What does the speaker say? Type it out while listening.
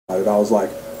I was like,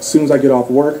 as soon as I get off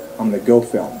work, I'm gonna go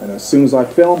film, and as soon as I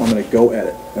film, I'm gonna go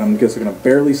edit, and I'm just gonna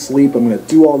barely sleep. I'm gonna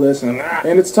do all this, and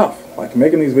it's tough. Like,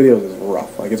 making these videos is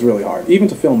rough. Like, it's really hard. Even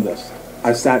to film this,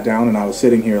 I sat down and I was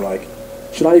sitting here like,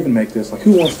 should I even make this? Like,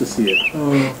 who wants to see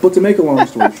it? But to make a long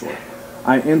story short,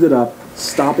 I ended up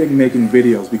stopping making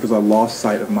videos because I lost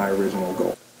sight of my original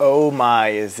goal. Oh my,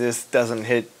 if this doesn't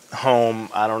hit home,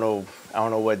 I don't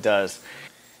know what does.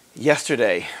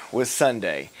 Yesterday was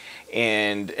Sunday,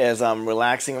 and as I'm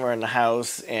relaxing around the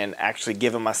house and actually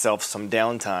giving myself some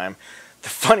downtime, the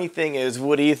funny thing is,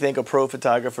 what do you think a pro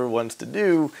photographer wants to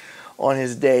do on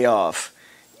his day off?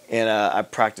 And I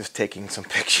practiced taking some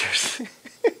pictures.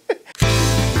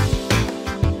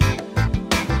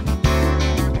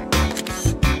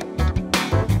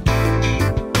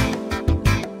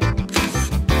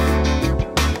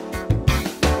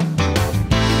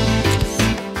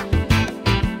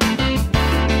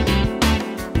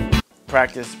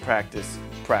 Practice, practice,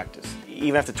 practice.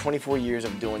 Even after 24 years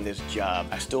of doing this job,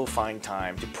 I still find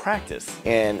time to practice.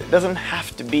 And it doesn't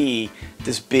have to be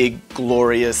this big,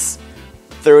 glorious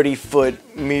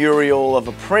 30-foot mural of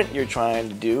a print you're trying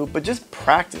to do, but just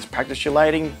practice. Practice your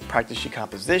lighting, practice your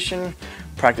composition,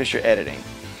 practice your editing.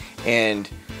 And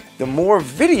the more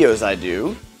videos I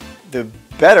do, the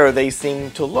better they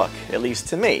seem to look, at least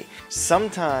to me.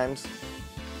 Sometimes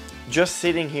just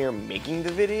sitting here making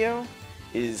the video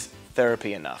is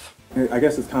therapy enough. I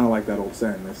guess it's kind of like that old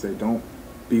saying. They say, don't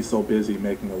be so busy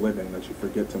making a living that you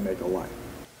forget to make a life.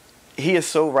 He is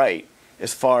so right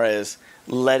as far as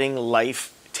letting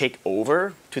life take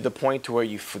over to the point to where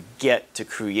you forget to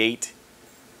create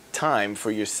time for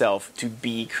yourself to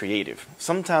be creative.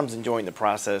 Sometimes enjoying the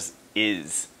process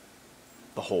is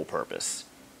the whole purpose.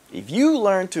 If you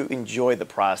learn to enjoy the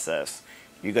process,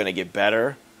 you're going to get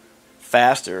better,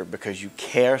 faster, because you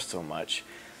care so much.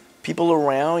 People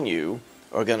around you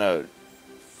are going to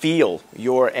feel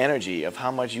your energy of how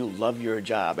much you love your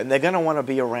job, and they're going to want to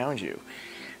be around you.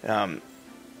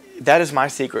 That is my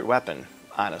secret weapon,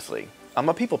 honestly. I'm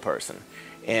a people person,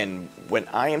 and when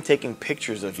I am taking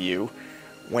pictures of you,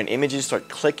 when images start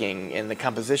clicking and the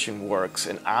composition works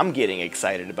and I'm getting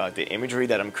excited about the imagery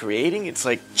that I'm creating, it's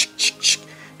like,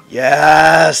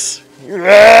 yes,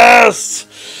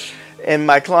 yes! And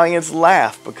my clients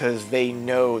laugh because they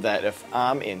know that if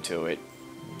I'm into it,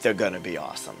 they're gonna be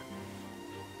awesome.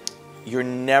 You're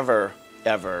never,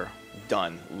 ever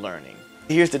done learning.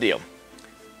 Here's the deal.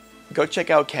 Go check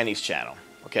out Kenny's channel,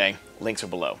 okay? Links are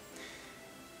below.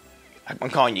 I'm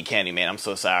calling you Kenny, man. I'm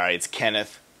so sorry. It's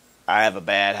Kenneth. I have a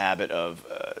bad habit of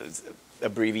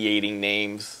abbreviating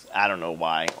names. I don't know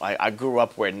why. I grew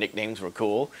up where nicknames were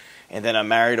cool, and then I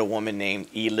married a woman named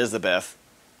Elizabeth,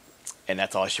 and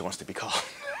that's all she wants to be called.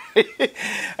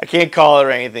 I can't call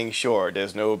her anything short.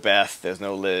 There's no Beth. There's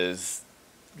no Liz.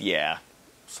 Yeah.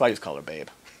 So I just call her Babe.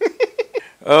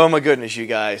 Oh my goodness, you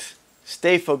guys.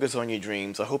 Stay focused on your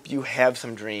dreams. I hope you have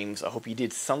some dreams. I hope you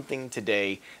did something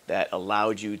today that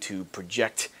allowed you to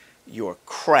project your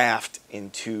craft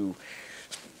into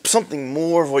something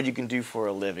more of what you can do for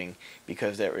a living,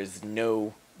 because there is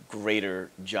no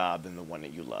greater job than the one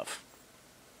that you love.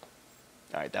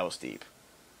 All right, that was deep.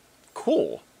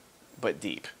 Cool, but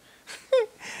deep.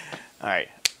 All right,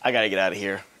 I gotta get out of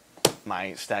here.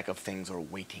 My stack of things are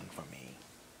waiting for me.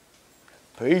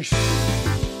 Peace.